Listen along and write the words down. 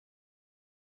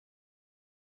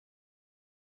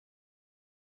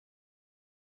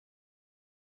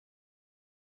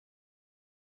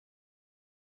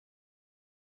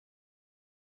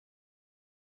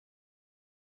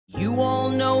You all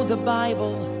know the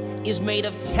Bible is made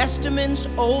of testaments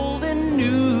old and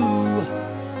new.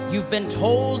 You've been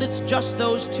told it's just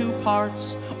those two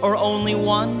parts, or only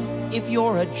one if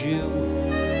you're a Jew.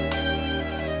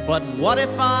 But what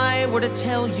if I were to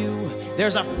tell you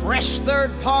there's a fresh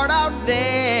third part out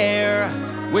there,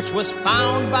 which was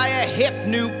found by a hip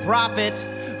new prophet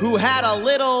who had a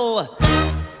little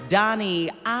Donny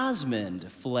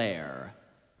Osmond flair?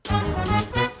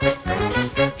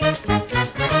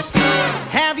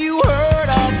 Have you heard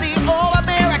of the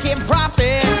all-American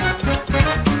prophet?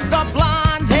 The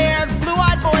blonde-haired,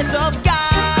 blue-eyed voice of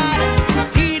God.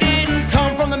 He didn't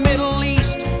come from the Middle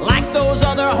East like those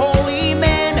other holy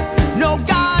men. No,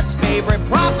 God's favorite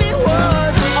prophet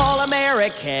was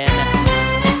all-American.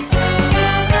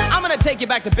 I'm gonna take you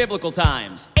back to biblical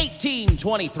times.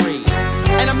 1823.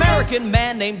 An American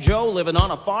man named Joe living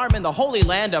on a farm in the Holy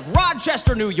Land of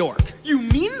Rochester, New York. You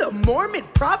mean the Mormon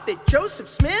prophet Joseph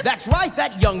Smith? That's right,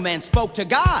 that young man spoke to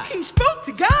God. He spoke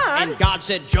to God? And God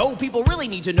said, Joe, people really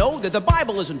need to know that the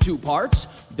Bible isn't two parts.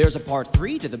 There's a part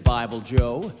 3 to the Bible,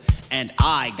 Joe. And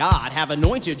I, God, have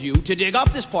anointed you to dig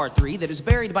up this part 3 that is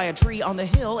buried by a tree on the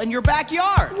hill in your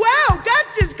backyard. Wow, God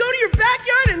says go to your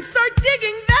backyard and start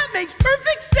digging. That makes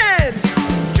perfect sense.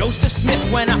 Joseph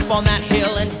Smith went up on that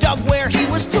hill and dug where he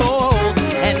was told.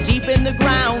 And deep in the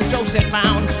ground, Joseph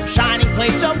found shining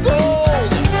plates of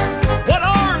gold. What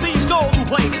are these golden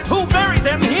plates? Who buried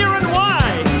them here and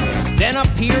why? Then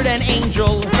appeared an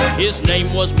angel. His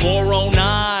name was Moroni.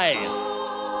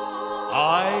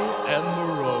 I am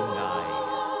Moroni.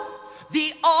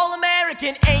 The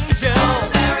all-American angel.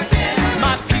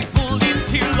 My people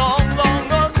lived here long, long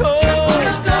ago.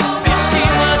 This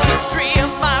is the history of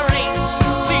my race.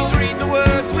 Please read the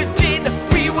words within.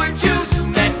 We were Jews who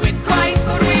met with Christ,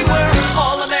 but we were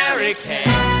all-American.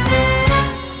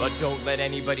 But don't let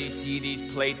anybody see these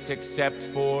plates except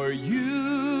for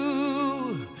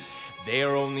you.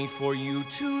 They're only for you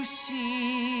to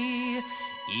see.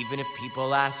 Even if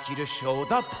people ask you to show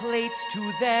the plates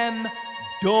to them,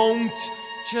 don't.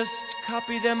 Just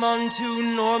copy them onto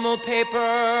normal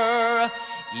paper.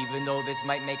 Even though this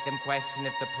might make them question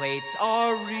if the plates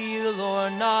are real or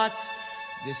not,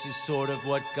 this is sort of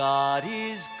what God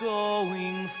is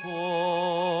going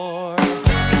for.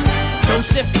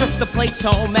 Joseph took the plates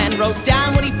home and wrote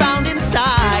down what he found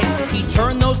inside. He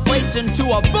turned those plates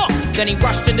into a book, then he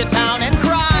rushed into town and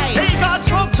cried. Hey, God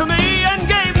spoke to me and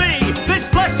gave me this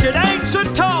blessed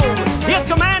ancient tome. He hath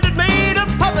commanded me to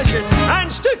publish it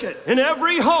and stick it in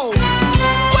every home.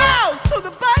 Wow, so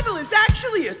the Bible is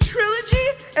actually a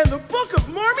trilogy, and the Book of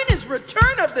Mormon is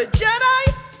Return of the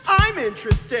Jedi? I'm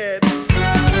interested.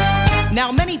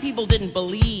 Now, many people didn't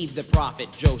believe the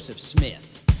prophet Joseph Smith.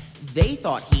 They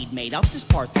thought he'd made up this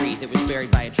part 3 that was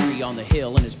buried by a tree on the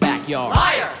hill in his backyard.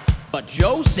 Liar! But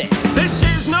Joe said, This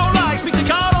is no lie. Speak to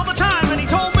God all the time, and he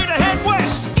told me to head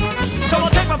west. So I'll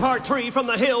take my part 3 from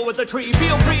the hill with the tree.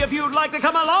 Feel free if you'd like to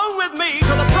come along with me to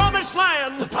the promised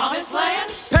land. The promised land?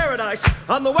 Paradise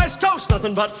on the west coast.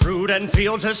 Nothing but fruit and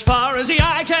fields as far as the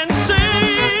eye can see.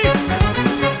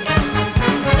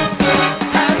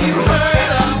 Have you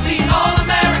heard of the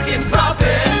all-American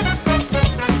prophet?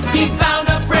 He found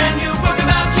a brand new book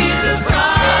about Jesus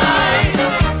Christ.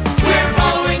 We're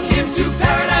following him to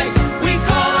paradise. We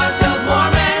call ourselves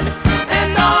Mormon,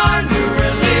 and our new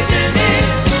religion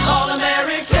is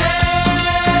all-American.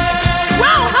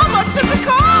 Wow, how much does it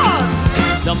cost?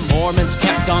 the Mormons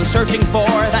kept on searching for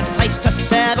that place to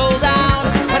settle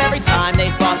down. But every time they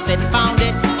thought they'd found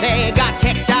it, they got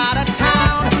kicked out of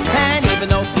town. And even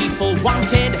though people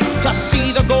wanted to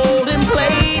see the golden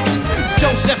plates,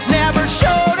 Joseph never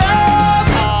showed up.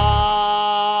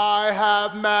 I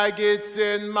have maggots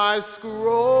in my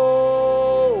scrotum.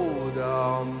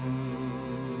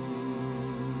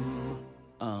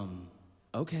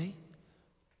 Okay.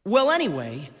 Well,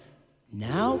 anyway,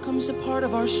 now comes the part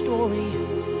of our story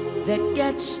that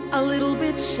gets a little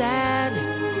bit sad.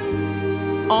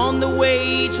 On the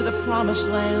way to the promised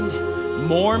land,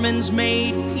 Mormons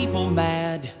made people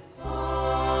mad.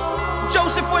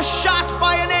 Joseph was shot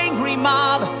by an angry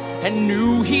mob and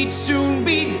knew he'd soon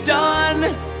be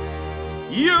done.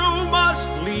 You must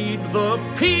lead the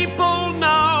people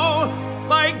now,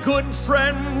 my good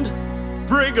friend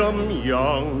Brigham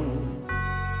Young.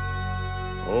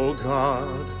 Oh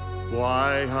God,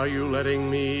 why are you letting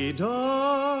me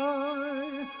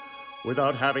die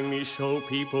without having me show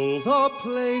people the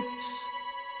plates?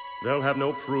 They'll have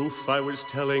no proof I was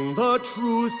telling the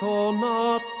truth or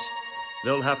not.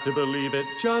 They'll have to believe it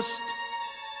just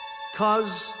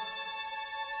 'cause.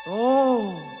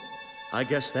 Oh, I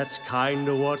guess that's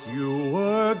kinda what you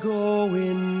were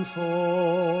going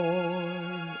for.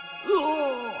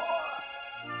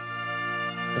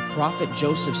 The prophet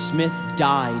Joseph Smith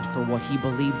died for what he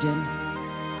believed in.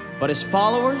 But his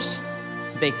followers,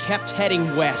 they kept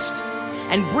heading west.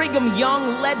 And Brigham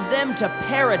Young led them to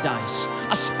paradise,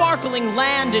 a sparkling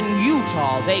land in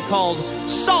Utah they called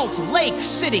Salt Lake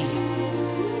City.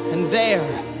 And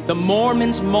there, the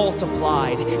Mormons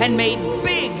multiplied and made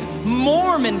big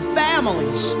Mormon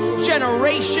families,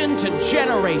 generation to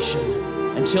generation,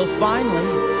 until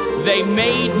finally, they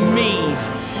made me.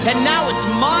 And now it's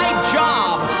my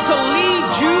job to lead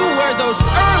you where those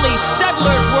early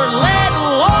settlers were led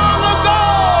long ago.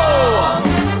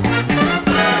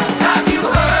 Have you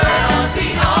heard of the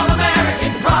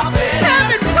all-American prophet?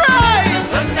 Heaven praise!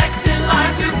 The next in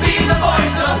line to be the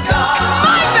voice of God.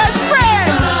 My best friend!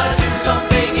 He's gonna do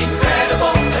something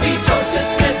incredible and be Joseph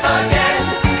Smith again.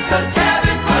 'Cause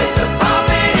Kevin Price, the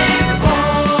prophet, is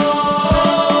born.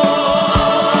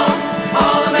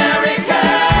 All-American.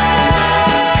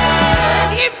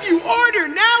 If you order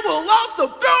now, we'll also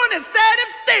throw in a set of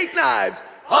steak knives.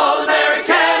 All-American.